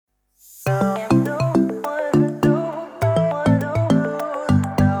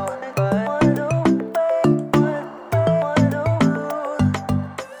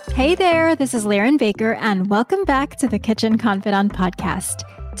there, this is Lauren Baker, and welcome back to the Kitchen Confidant podcast.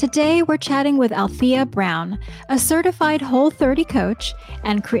 Today, we're chatting with Althea Brown, a certified Whole30 coach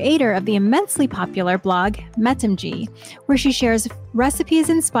and creator of the immensely popular blog Metemgee, where she shares recipes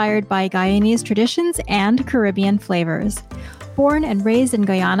inspired by Guyanese traditions and Caribbean flavors. Born and raised in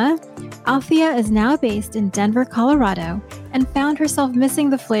Guyana, Althea is now based in Denver, Colorado, and found herself missing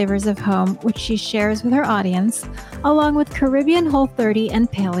the flavors of home, which she shares with her audience, along with Caribbean Whole30 and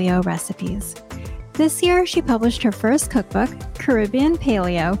Paleo recipes. This year, she published her first cookbook, Caribbean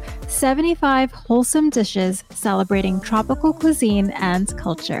Paleo, 75 Wholesome Dishes Celebrating Tropical Cuisine and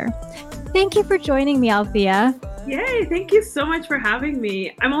Culture. Thank you for joining me, Althea. Yay, thank you so much for having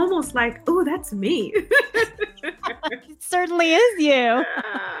me. I'm almost like, oh, that's me. It certainly is you.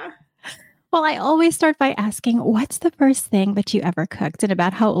 Well, I always start by asking, what's the first thing that you ever cooked, and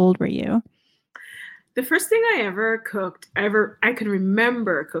about how old were you? The first thing I ever cooked, I can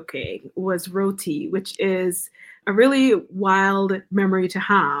remember cooking, was roti, which is a really wild memory to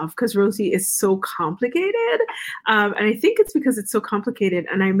have because roti is so complicated. And I think it's because it's so complicated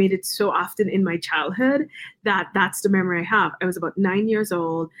and I made it so often in my childhood that's the memory I have. I was about 9 years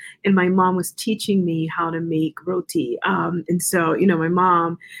old and my mom was teaching me how to make roti. And so, my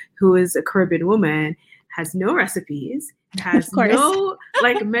mom, who is a Caribbean woman, has no recipes, has no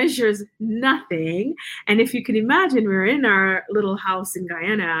measures, nothing. And if you can imagine, we're in our little house in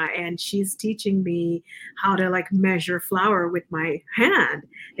Guyana and she's teaching me how to measure flour with my hand.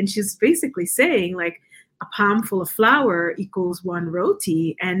 And she's basically saying a palm full of flour equals one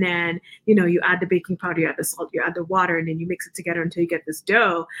roti. And then, you add the baking powder, you add the salt, you add the water, and then you mix it together until you get this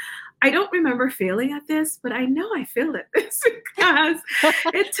dough. I don't remember failing at this, but I know I failed at this because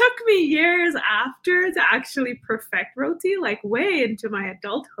it took me years after to actually perfect roti, way into my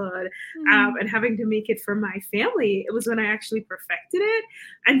adulthood, and having to make it for my family. It was when I actually perfected it.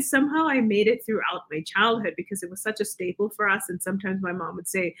 And somehow I made it throughout my childhood because it was such a staple for us. And sometimes my mom would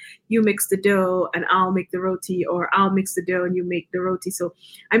say, you mix the dough and I'll make the roti, or I'll mix the dough and you make the roti. So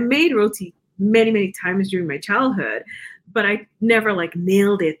I made roti many, many times during my childhood, but I never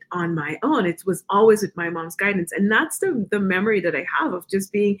nailed it on my own. It was always with my mom's guidance. And that's the memory that I have of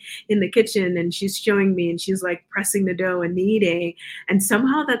just being in the kitchen and she's showing me and she's pressing the dough and kneading. And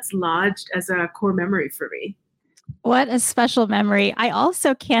somehow that's lodged as a core memory for me. What a special memory. I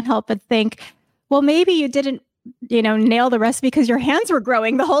also can't help but think, well, maybe you didn't nail the recipe because your hands were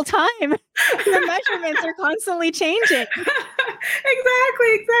growing the whole time. Your measurements are constantly changing.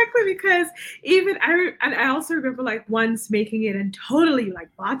 Exactly. Because even I also remember once making it and totally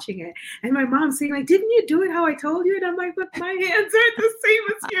botching it. And my mom saying didn't you do it how I told you? And I'm like, but my hands are the same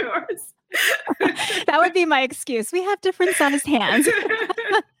as yours. That would be my excuse. We have different sized hands.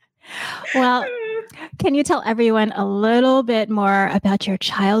 Well, can you tell everyone a little bit more about your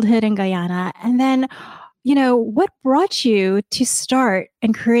childhood in Guyana? And then, what brought you to start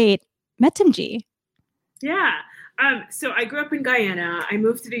and create Metemgee? Yeah. So I grew up in Guyana. I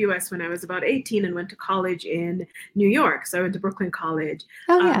moved to the U.S. when I was about 18 and went to college in New York. So I went to Brooklyn College.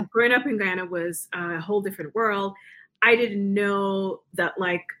 Oh, yeah. Growing up in Guyana was a whole different world. I didn't know that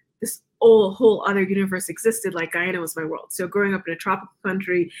this whole other universe existed. Guyana was my world. So growing up in a tropical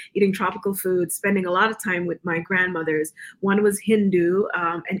country, eating tropical food, spending a lot of time with my grandmothers. One was Hindu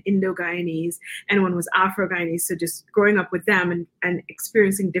and Indo-Guyanese, and one was Afro-Guyanese. So just growing up with them and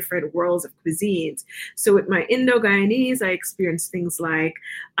experiencing different worlds of cuisines. So with my Indo-Guyanese, I experienced things like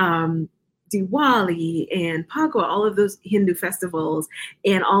Diwali and Pagwa, all of those Hindu festivals,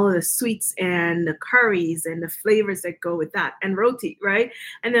 and all of the sweets and the curries and the flavors that go with that, and roti, right?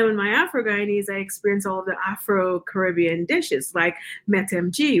 And then with my Afro-Guyanese, I experienced all of the Afro-Caribbean dishes like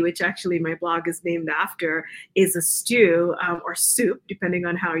Metemgee, which actually my blog is named after, is a stew or soup, depending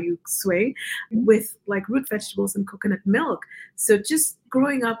on how you swing, with root vegetables and coconut milk. So just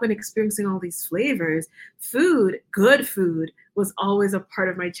growing up and experiencing all these flavors, good food, was always a part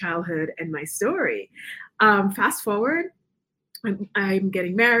of my childhood and my story. Fast forward, I'm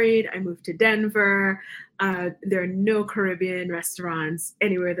getting married. I moved to Denver. There are no Caribbean restaurants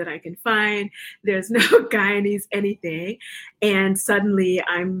anywhere that I can find. There's no Guyanese anything. And suddenly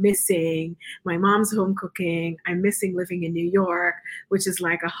I'm missing my mom's home cooking. I'm missing living in New York, which is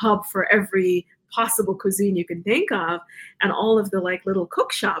a hub for every possible cuisine you can think of, and all of the little cook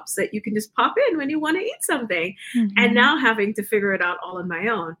shops that you can just pop in when you want to eat something. Mm-hmm. And now having to figure it out all on my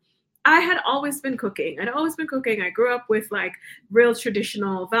own. I had always been cooking. I'd always been cooking. I grew up with like real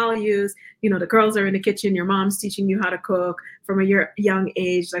traditional values. You know, the girls are in the kitchen. Your mom's teaching you how to cook from a young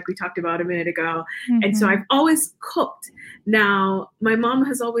age, like we talked about a minute ago. And so I've always cooked. Now, my mom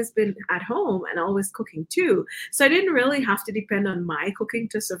has always been at home and always cooking too. So I didn't really have to depend on my cooking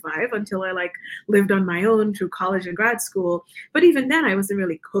to survive until I like lived on my own through college and grad school. But even then, I wasn't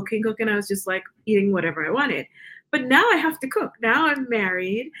really cooking. I was just like eating whatever I wanted. But now I have to cook. Now I'm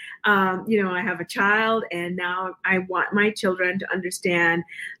married. I have a child, and now I want my children to understand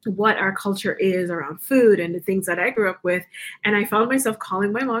what our culture is around food and the things that I grew up with. And I found myself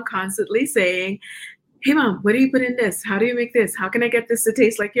calling my mom constantly saying, hey mom, what do you put in this? How do you make this? How can I get this to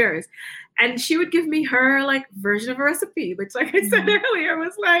taste like yours? And she would give me her like version of a recipe, which like I said earlier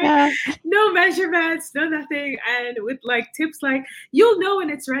was like no measurements, no nothing. And with like tips like, you'll know when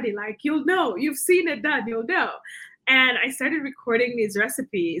it's ready. Like you'll know, you've seen it done, you'll know. And I started recording these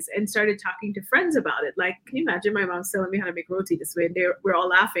recipes and started talking to friends about it. Like, can you imagine my mom telling me how to make roti this way? And we're all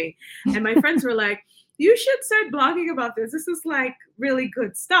laughing. And my friends were like, you should start blogging about this. This is like really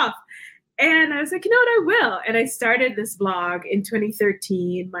good stuff. And I was like, you know what, I will. And I started this blog in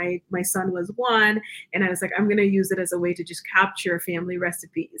 2013. My son was 1. And I was like, I'm going to use it as a way to just capture family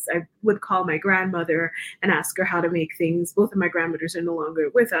recipes. I would call my grandmother and ask her how to make things. Both of my grandmothers are no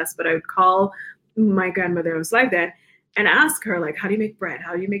longer with us, but I would call my grandmother, who was like that, and ask her, like, how do you make bread?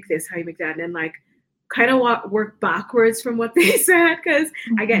 How do you make this? How do you make that? And then, like, kind of work backwards from what they said, because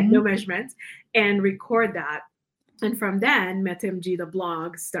I get no measurements, and record that. And from then, MetMG, the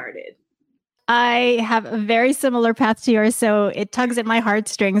blog, started. I have a very similar path to yours, so it tugs at my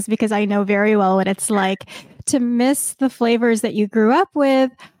heartstrings because I know very well what it's like to miss the flavors that you grew up with,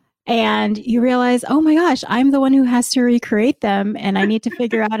 and you realize, oh my gosh, I'm the one who has to recreate them, and I need to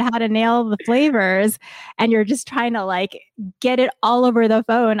figure out how to nail the flavors, and you're just trying to like get it all over the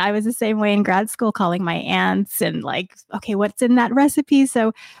phone. I was the same way in grad school, calling my aunts and like, okay, what's in that recipe?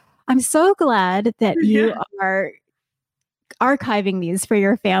 So I'm so glad that you are archiving these for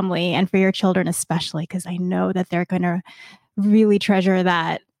your family and for your children, especially because I know that they're going to really treasure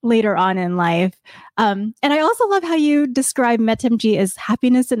that later on in life. And I also love how you describe MetMG as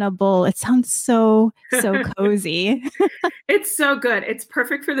happiness in a bowl. It sounds so cozy. It's so good. It's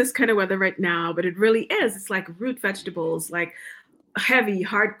perfect for this kind of weather right now, but it really is. It's like root vegetables, like heavy,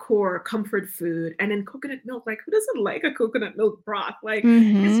 hardcore comfort food, and then coconut milk. Like, who doesn't like a coconut milk broth? Like,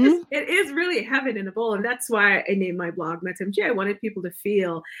 it is really heaven in a bowl. And that's why I named my blog MetMG. I wanted people to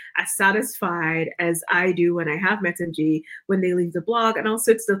feel as satisfied as I do when I have MetMG when they leave the blog. And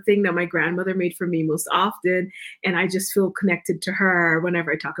also, it's the thing that my grandmother made for me most often. And I just feel connected to her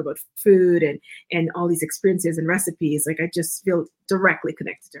whenever I talk about food and all these experiences and recipes. Like, I just feel directly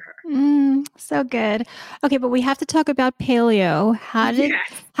connected to her. So good. Okay, but we have to talk about paleo. How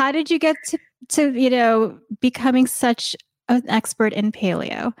did you get to becoming such an expert in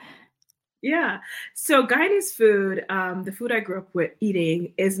paleo? Yeah. So Guyanese food, the food I grew up with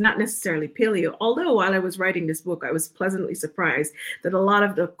eating, is not necessarily paleo. Although while I was writing this book, I was pleasantly surprised that a lot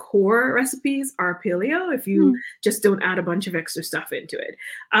of the core recipes are paleo if you just don't add a bunch of extra stuff into it.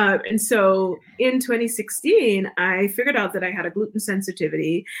 And so in 2016, I figured out that I had a gluten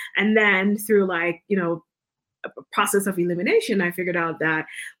sensitivity. And then through a process of elimination, I figured out that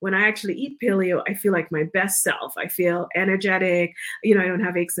when I actually eat paleo, I feel like my best self. I feel energetic. I don't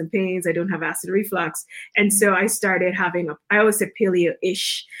have aches and pains. I don't have acid reflux. And so I started having I always say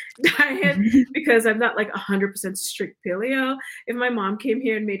paleo-ish diet because I'm not like 100% strict paleo. If my mom came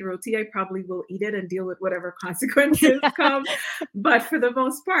here and made roti, I probably will eat it and deal with whatever consequences come. But for the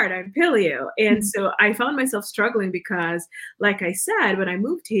most part, I'm paleo. And so I found myself struggling because, like I said, when I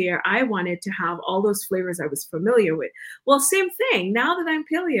moved here, I wanted to have all those flavors I was familiar with. Well, same thing. Now that I'm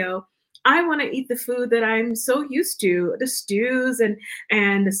paleo, I want to eat the food that I'm so used to, the stews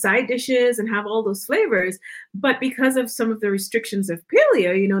and the side dishes, and have all those flavors. But because of some of the restrictions of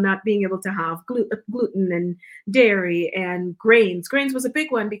paleo, not being able to have gluten and dairy and grains. Grains was a big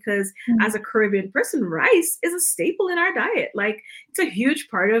one because as a Caribbean person, rice is a staple in our diet. Like, it's a huge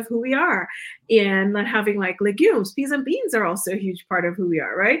part of who we are. And not having like legumes, peas and beans are also a huge part of who we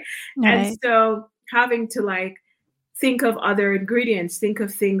are, right? And so having to think of other ingredients, think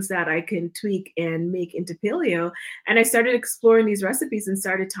of things that I can tweak and make into paleo. And I started exploring these recipes and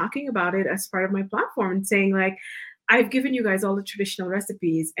started talking about it as part of my platform and saying, like, I've given you guys all the traditional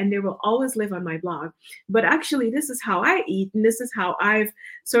recipes and they will always live on my blog. But actually, this is how I eat. And this is how I've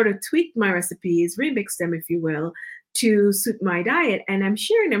sort of tweaked my recipes, remixed them, if you will, to suit my diet. And I'm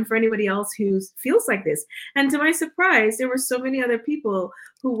sharing them for anybody else who feels like this. And to my surprise, there were so many other people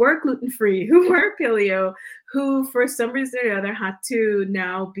who were gluten-free, who were paleo, who for some reason or other had to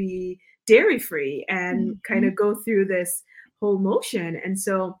now be dairy-free and kind of go through this whole motion. And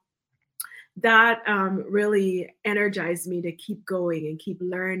so that really energized me to keep going and keep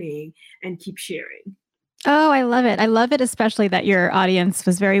learning and keep sharing. Oh, I love it. I love it, especially that your audience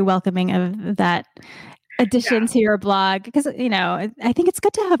was very welcoming of that addition to your blog, because, you know, I think it's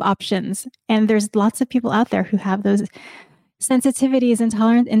good to have options. And there's lots of people out there who have those sensitivities and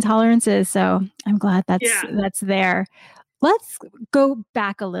intolerances. So I'm glad that's there. Let's go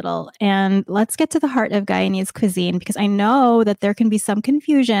back a little and let's get to the heart of Guyanese cuisine, because I know that there can be some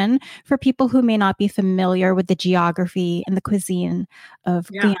confusion for people who may not be familiar with the geography and the cuisine of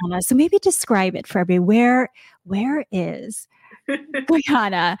Guyana. So maybe describe it for everybody. Where is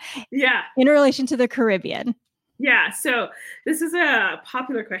Guyana in relation to the Caribbean? Yeah, so this is a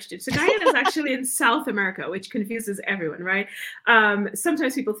popular question. So Guyana is actually in South America, which confuses everyone, right?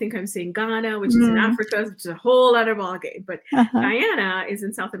 Sometimes people think I'm saying Ghana, which is in Africa, which is a whole other ballgame. But Guyana is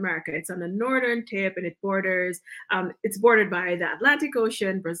in South America. It's on the northern tip, and it's bordered by the Atlantic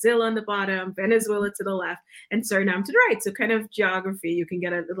Ocean, Brazil on the bottom, Venezuela to the left, and Suriname to the right. So kind of geography, you can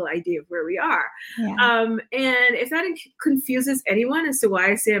get a little idea of where we are. And if that confuses anyone as to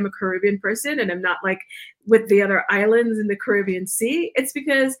why I say I'm a Caribbean person and I'm not like with the other islands in the Caribbean Sea, it's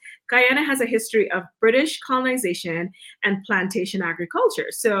because Guyana has a history of British colonization and plantation agriculture.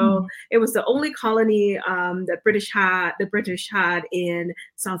 So it was the only colony that the British had in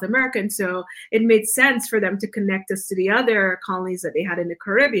South America. And so it made sense for them to connect us to the other colonies that they had in the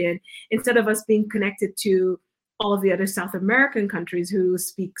Caribbean, instead of us being connected to all of the other South American countries who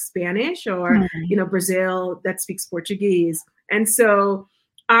speak Spanish, or, you know, Brazil that speaks Portuguese. And so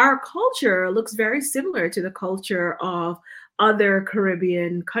our culture looks very similar to the culture of other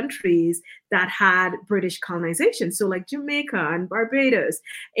Caribbean countries that had British colonization. So like Jamaica and Barbados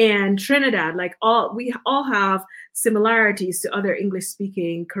and Trinidad, we all have similarities to other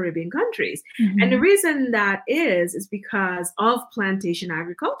English-speaking Caribbean countries. And the reason that is because of plantation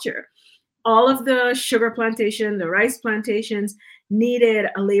agriculture. All of the sugar plantation, the rice plantations needed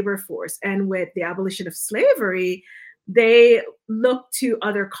a labor force. And with the abolition of slavery, they looked to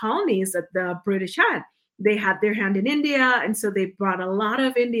other colonies that the British had. They had their hand in India, and so they brought a lot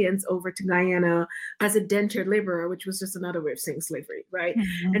of Indians over to Guyana as a indentured laborer, which was just another way of saying slavery, right?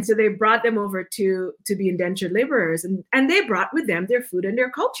 And so they brought them over to be indentured laborers, and they brought with them their food and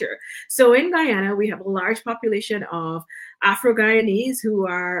their culture. So in Guyana, we have a large population of Afro-Guyanese who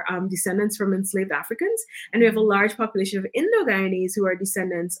are descendants from enslaved Africans, and we have a large population of Indo-Guyanese who are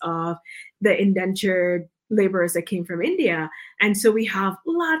descendants of the indentured laborers that came from India. And so we have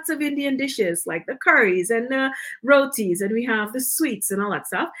lots of Indian dishes like the curries and the rotis, and we have the sweets and all that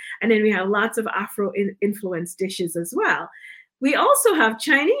stuff. And then we have lots of Afro-influenced dishes as well. We also have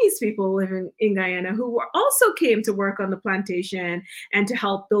Chinese people living in Guyana who also came to work on the plantation and to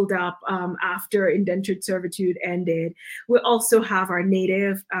help build up after indentured servitude ended. We also have our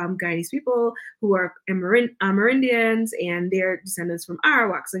native Guyanese people who are Amerindians, and they're descendants from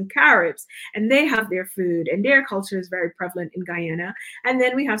Arawaks and Caribs, and they have their food, and their culture is very prevalent in Guyana. And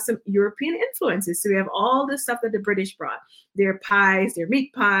then we have some European influences. So we have all the stuff that the British brought, their pies, their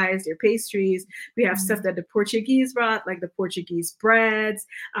meat pies, their pastries. We have stuff that the Portuguese brought, like the Portuguese breads,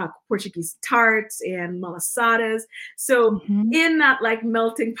 Portuguese tarts, and malasadas. So in that like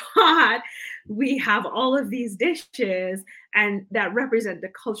melting pot, we have all of these dishes, and that represent the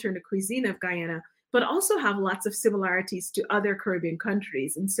culture and the cuisine of Guyana, but also have lots of similarities to other Caribbean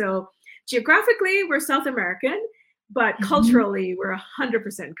countries. And so geographically, we're South American, but culturally, we're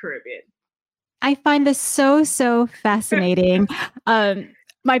 100% Caribbean. I find this so fascinating.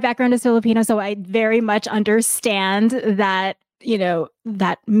 My background is Filipino, so I very much understand that, you know,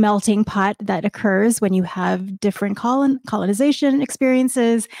 that melting pot that occurs when you have different colonization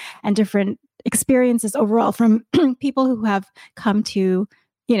experiences and different experiences overall from people who have come to,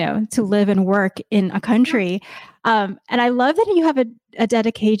 you know, to live and work in a country. And I love that you have a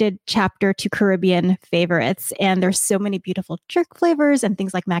dedicated chapter to Caribbean favorites, and there's so many beautiful jerk flavors and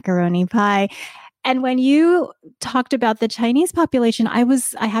things like macaroni pie. And when you talked about the Chinese population, I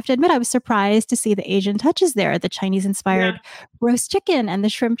have to admit, I was surprised to see the Asian touches there, the Chinese-inspired roast chicken and the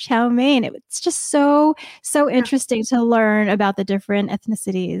shrimp chow mein. It's just so interesting to learn about the different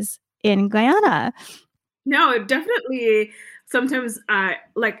ethnicities in Guyana. No, it definitely. Sometimes I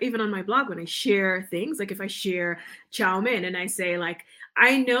like, even on my blog, when I share things, like if I share chow mein and I say like,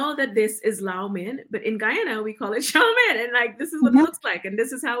 I know that this is lao mein, but in Guyana we call it chow mein, and like this is what it looks like, and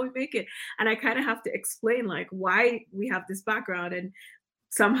this is how we make it. And I kind of have to explain like why we have this background. And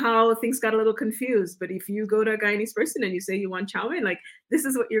somehow things got a little confused. But if you go to a Guyanese person and you say you want chow mein, like this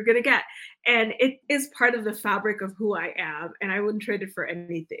is what you're going to get. And it is part of the fabric of who I am. And I wouldn't trade it for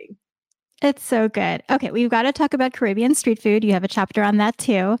anything. It's so good. Okay, we've got to talk about Caribbean street food. You have a chapter on that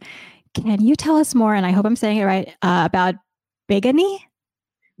too. Can you tell us more, and I hope I'm saying it right, about bigani?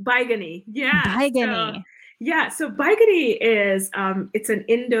 Baigani, yeah. Baigani. So baigani is it's an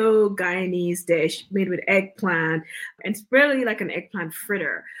Indo-Guyanese dish made with eggplant, and it's really like an eggplant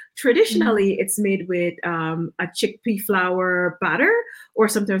fritter. Traditionally, it's made with a chickpea flour batter, or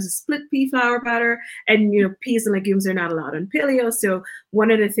sometimes a split pea flour batter. And peas and legumes are not allowed on Paleo. So one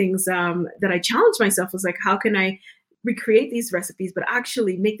of the things that I challenged myself was like, how can I recreate these recipes, but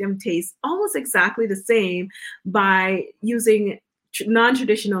actually make them taste almost exactly the same by using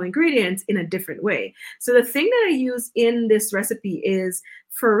non-traditional ingredients in a different way. So the thing that I use in this recipe is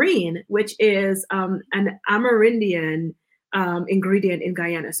farine, which is an Amerindian ingredient in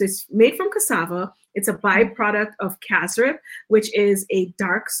Guyana. So it's made from cassava. It's a byproduct of casrip, which is a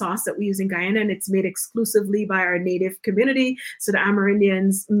dark sauce that we use in Guyana, and it's made exclusively by our native community. So the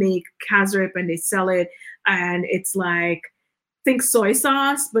Amerindians make casrip and they sell it, and it's like, think soy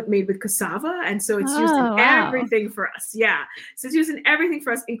sauce, but made with cassava. And so it's used in everything for us. Yeah. So it's used in everything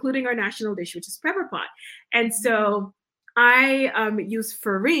for us, including our national dish, which is pepper pot. And so I use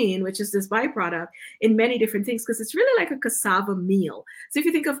farine, which is this byproduct, in many different things because it's really like a cassava meal. So if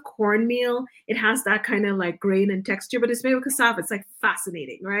you think of cornmeal, it has that kind of like grain and texture, but it's made with cassava. It's like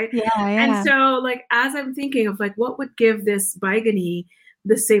fascinating, right? Yeah. And so like, as I'm thinking of like, what would give this baigani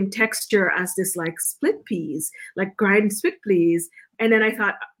the same texture as this like split peas, like grind split peas. And then I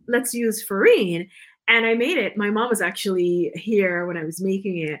thought, let's use farine. And I made it. My mom was actually here when I was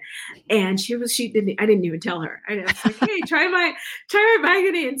making it. And I didn't even tell her. I was like, hey, try my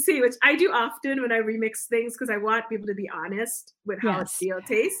baigani and see, which I do often when I remix things because I want people to be honest with how it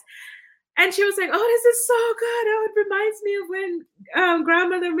tastes. And she was like, oh, this is so good. Oh, it reminds me of when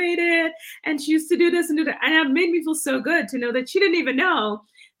grandmother made it. And she used to do this and do that. And it made me feel so good to know that she didn't even know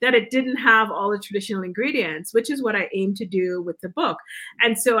that it didn't have all the traditional ingredients, which is what I aim to do with the book.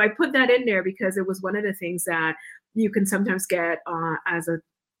 And so I put that in there because it was one of the things that you can sometimes get as a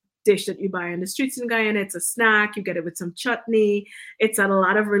dish that you buy on the streets in Guyana. It's a snack. You get it with some chutney. It's at a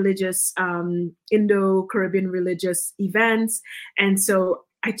lot of religious, Indo-Caribbean religious events. And so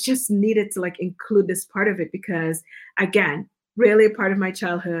I just needed to like include this part of it because, again, really a part of my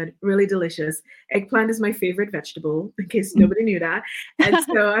childhood, really delicious. Eggplant is my favorite vegetable, in case nobody knew that. And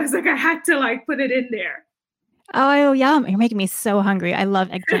so I was like, I had to like put it in there. Oh, yum. You're making me so hungry. I love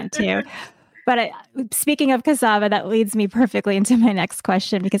eggplant too. But speaking of cassava, that leads me perfectly into my next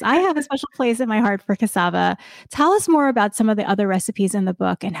question because I have a special place in my heart for cassava. Tell us more about some of the other recipes in the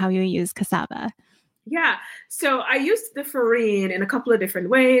book and how you use cassava. Yeah. So I used the farine in a couple of different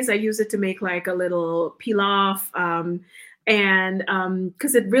ways. I use it to make like a little pilaf. And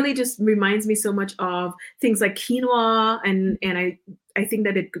because it really just reminds me so much of things like quinoa, and I think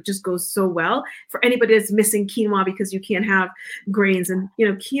that it just goes so well for anybody that's missing quinoa because you can't have grains. And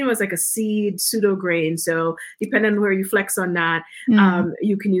quinoa is like a seed pseudo grain, so depending on where you flex on that,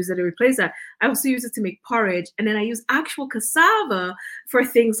 you can use it to replace that. I also use it to make porridge, and then I use actual cassava for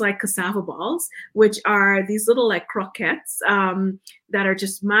things like cassava balls, which are these little like croquettes that are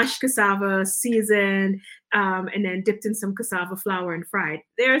just mashed cassava, seasoned, and then dipped in some cassava flour and fried.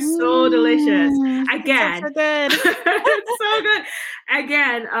 They're so delicious. Again, so good. It's so good.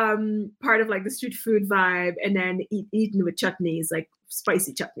 Again, part of like the street food vibe, and then eaten with chutneys, like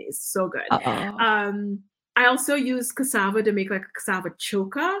spicy chutneys. So good. I also use cassava to make like a cassava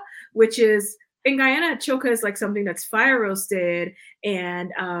choka, which is in Guyana, choka is like something that's fire roasted,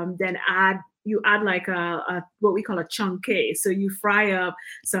 and then you add like a what we call a chunke. So you fry up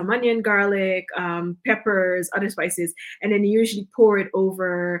some onion, garlic, peppers, other spices, and then you usually pour it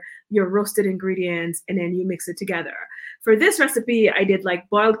over your roasted ingredients, and then you mix it together. For this recipe, I did like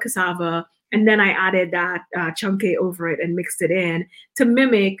boiled cassava, and then I added that chunke over it and mixed it in to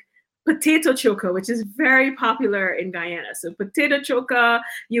mimic potato choka, which is very popular in Guyana. So potato choka,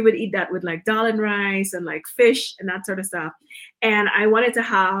 you would eat that with like dal and rice and like fish and that sort of stuff. And I wanted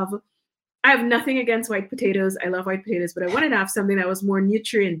to I have nothing against white potatoes. I love white potatoes, but I wanted to have something that was more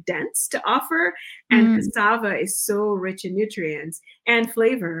nutrient dense to offer. And cassava is so rich in nutrients and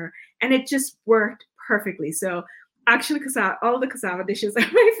flavor, and it just worked perfectly. So actually, all the cassava dishes are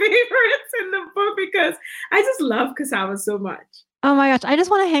my favorites in the book because I just love cassava so much. Oh my gosh, I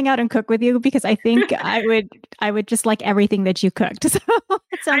just want to hang out and cook with you because I think I would just like everything that you cooked. So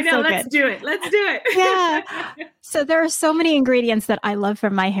it sounds I know, so let's good. do it. Let's do it. Yeah. So there are so many ingredients that I love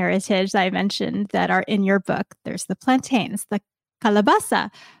from my heritage that I mentioned that are in your book. There's the plantains, the Kalabasa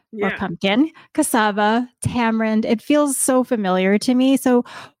or Yeah. pumpkin, cassava, tamarind. It feels so familiar to me. So,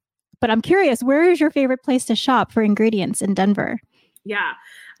 but I'm curious, where is your favorite place to shop for ingredients in Denver? Yeah.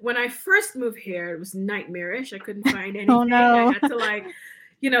 When I first moved here, it was nightmarish. I couldn't find Oh anything. I no. had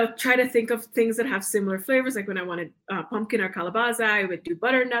to try to think of things that have similar flavors. Like when I wanted pumpkin or calabaza, I would do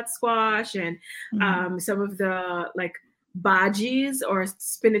butternut squash and Mm. some of the like bhajis or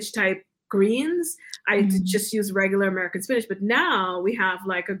spinach type greens. I Mm. just use regular American spinach, but now we have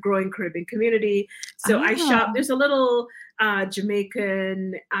like a growing Caribbean community. So I shop. Oh. There's a little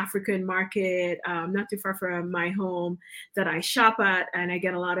Jamaican African market not too far from my home that I shop at, and I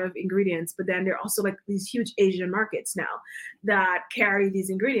get a lot of ingredients. But then there are also like these huge Asian markets now that carry these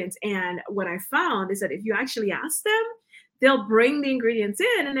ingredients. And what I found is that if you actually ask them, they'll bring the ingredients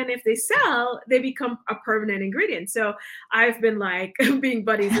in, and then if they sell, they become a permanent ingredient. So I've been like being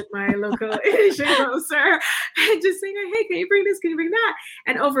buddies with my local Asian grocer and just saying, hey, can you bring this? Can you bring that?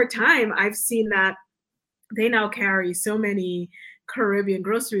 And over time, I've seen that they now carry so many Caribbean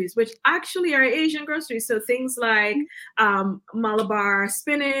groceries, which actually are Asian groceries. So things like Malabar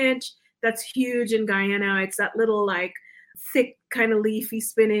spinach, that's huge in Guyana. It's that little like thick kind of leafy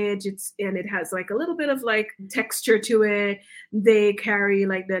spinach. It has like a little bit of like texture to it. They carry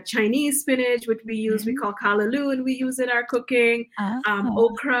like the Chinese spinach, which we call kalaloo, and we use in our cooking. Oh.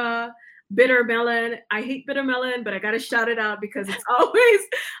 Okra, bitter melon. I hate bitter melon, but I gotta shout it out because it's always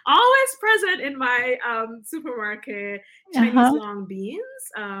present in my supermarket. Chinese Uh-huh. long beans,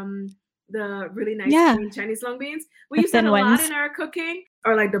 the really nice Yeah. green Chinese long beans. We The use that thin a lot ones. in our cooking,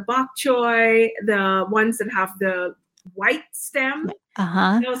 or like the bok choy, the ones that have the white stem.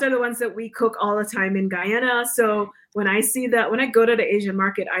 Uh-huh. Those are the ones that we cook all the time in Guyana. So when I see that, when I go to the Asian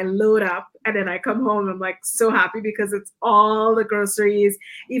market, I load up and then I come home. I'm like so happy because it's all the groceries,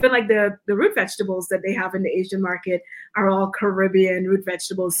 even like the root vegetables that they have in the Asian market are all Caribbean root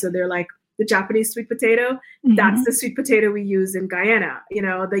vegetables. So they're like the Japanese sweet potato. That's Mhm. the sweet potato we use in Guyana.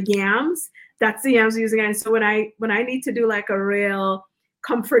 The yams, that's the yams we use in Guyana. So when I need to do like a real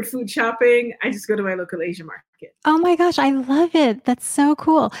comfort food shopping, I just go to my local Asian market. Oh my gosh, I love it. That's so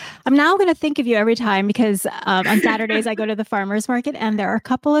cool. I'm now going to think of you every time because on Saturdays I go to the farmers market and there are a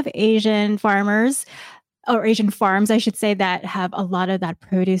couple of Asian farmers or Asian farms, I should say, that have a lot of that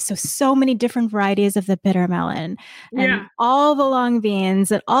produce. So many different varieties of the bitter melon and Yeah. all the long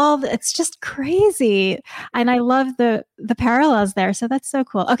beans and it's just crazy. And I love the parallels there. So that's so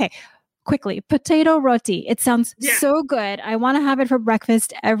cool. Okay. Quickly, potato roti. It sounds Yeah. so good. I want to have it for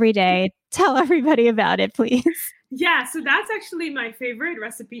breakfast every day. Tell everybody about it, please. Yeah, so that's actually my favorite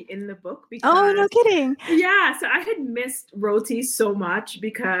recipe in the book Oh, no because kidding. yeah, so I had missed roti so much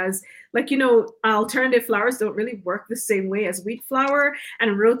because alternative flours don't really work the same way as wheat flour,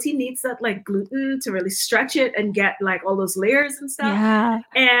 and roti needs that like gluten to really stretch it and get like all those layers and stuff. Yeah.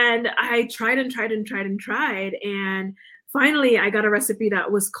 And I tried and tried and tried and tried, and finally I got a recipe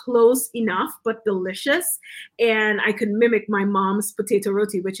that was close enough but delicious, and I could mimic my mom's potato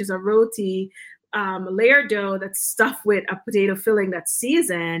roti, which is a roti layer dough that's stuffed with a potato filling that's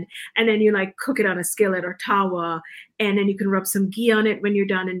seasoned, and then you like cook it on a skillet or tawa, and then you can rub some ghee on it when you're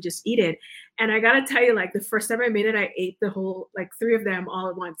done and just eat it. And I gotta tell you, like the first time I made it, I ate the whole like three of them all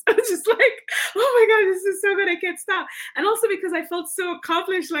at once. I was just like, oh my god, this is so good, I can't stop. And also because I felt so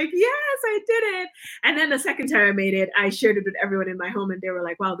accomplished, like yes, I did it. And then the second time I made it, I shared it with everyone in my home, and they were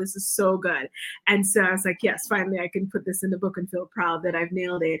like, wow, this is so good. And so I was like, yes, finally I can put this in the book and feel proud that I've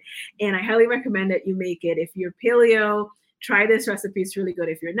nailed it. And I highly recommend that you make it. If you're paleo, try this recipe. It's really good.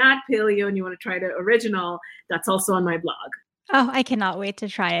 If you're not paleo and you want to try the original, that's also on my blog. Oh, I cannot wait to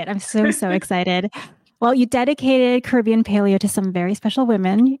try it. I'm so excited. Well, you dedicated Caribbean Paleo to some very special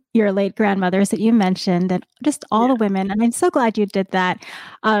women, your late grandmothers that you mentioned, and just all Yeah. the women. And I'm so glad you did that.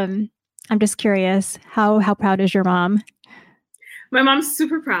 I'm just curious, how proud is your mom? My mom's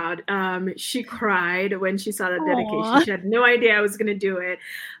super proud. She cried when she saw that dedication. Aw. She had no idea I was going to do it.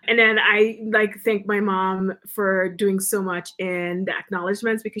 And then I like thank my mom for doing so much in the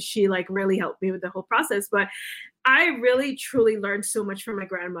acknowledgments because she like really helped me with the whole process. But I really truly learned so much from my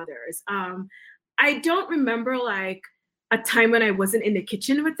grandmothers. I don't remember like a time when I wasn't in the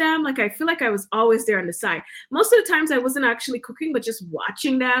kitchen with them. Like I feel like I was always there on the side. Most of the times I wasn't actually cooking, but just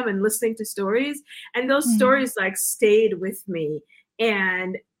watching them and listening to stories. And those Mm. stories like stayed with me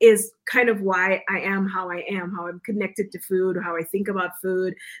and is kind of why I am, how I'm connected to food, how I think about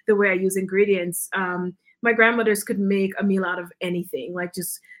food, the way I use ingredients. My grandmothers could make a meal out of anything, like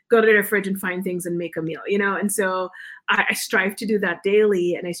just go to their fridge and find things and make a meal, And so I strive to do that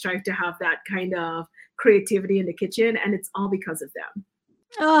daily, and I strive to have that kind of creativity in the kitchen, and it's all because of them.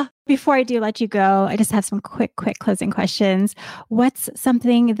 Before I do let you go, I just have some quick closing questions. What's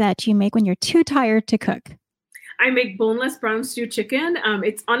something that you make when you're too tired to cook? I make boneless brown stew chicken.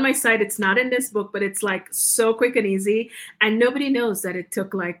 It's on my site. It's not in this book, but it's like so quick and easy. And nobody knows that it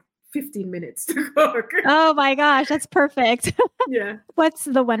took like 15 minutes to cook. Oh my gosh, that's perfect. Yeah. What's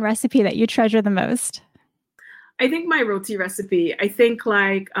the one recipe that you treasure the most? I think my roti recipe, I think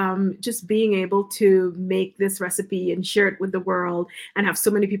like just being able to make this recipe and share it with the world and have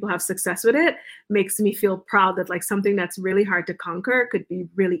so many people have success with it makes me feel proud that like something that's really hard to conquer could be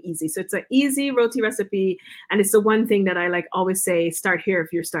really easy. So it's an easy roti recipe. And it's the one thing that I like always say, start here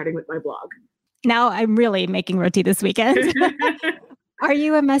if you're starting with my blog. Now I'm really making roti this weekend. Are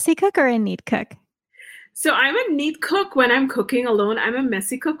you a messy cook or a neat cook? So I'm a neat cook when I'm cooking alone. I'm a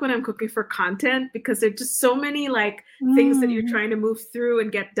messy cook when I'm cooking for content because there's just so many like things that you're trying to move through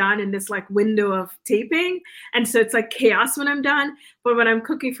and get done in this like window of taping. And so it's like chaos when I'm done. But when I'm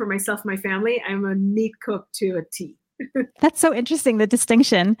cooking for myself, my family, I'm a neat cook to a T. That's so interesting, the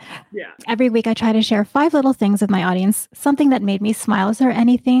distinction. Yeah. Every week I try to share 5 little things with my audience, something that made me smile. Is there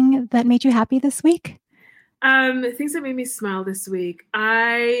anything that made you happy this week? Things that made me smile this week.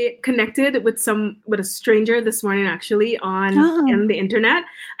 I connected with a stranger this morning, actually, on the internet,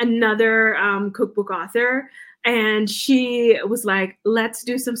 another cookbook author, and she was like, "Let's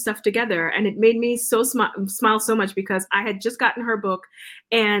do some stuff together." And it made me so smile so much because I had just gotten her book,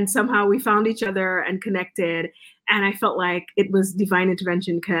 and somehow we found each other and connected, and I felt like it was divine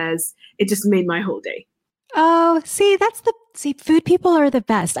intervention because it just made my whole day. Oh, see, food people are the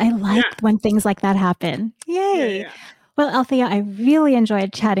best. I like when things like that happen. Yay. Yeah. Well, Althea, I really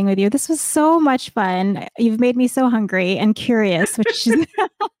enjoyed chatting with you. This was so much fun. You've made me so hungry and curious, which is,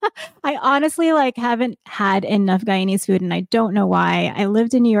 I honestly haven't had enough Guyanese food and I don't know why. I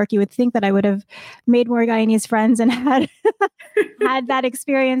lived in New York. You would think that I would have made more Guyanese friends and had that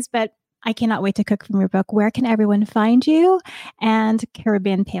experience, but I cannot wait to cook from your book. Where can everyone find you and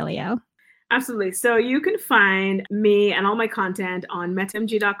Caribbean Paleo? Absolutely. So you can find me and all my content on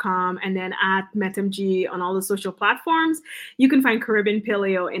metmg.com and then at metmg on all the social platforms. You can find Caribbean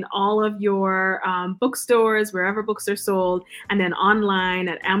Paleo in all of your bookstores, wherever books are sold, and then online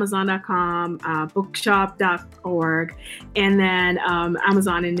at amazon.com, bookshop.org, and then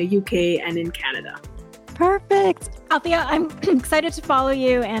Amazon in the UK and in Canada. Perfect. Althea, I'm excited to follow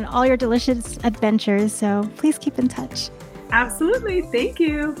you and all your delicious adventures. So please keep in touch. Absolutely. Thank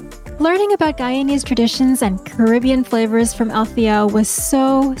you. Learning about Guyanese traditions and Caribbean flavors from Althea was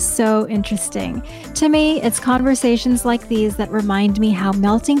so interesting. To me, it's conversations like these that remind me how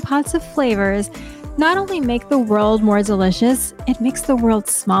melting pots of flavors not only make the world more delicious, it makes the world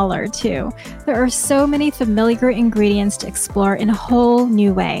smaller too. There are so many familiar ingredients to explore in a whole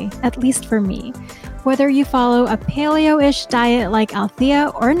new way, at least for me. Whether you follow a paleo-ish diet like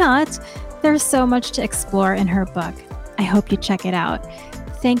Althea or not, there's so much to explore in her book. I hope you check it out.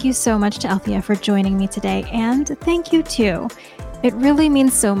 Thank you so much to Althea for joining me today, and thank you too. It really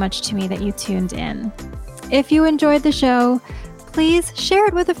means so much to me that you tuned in. If you enjoyed the show, please share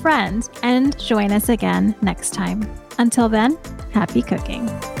it with a friend and join us again next time. Until then, happy cooking.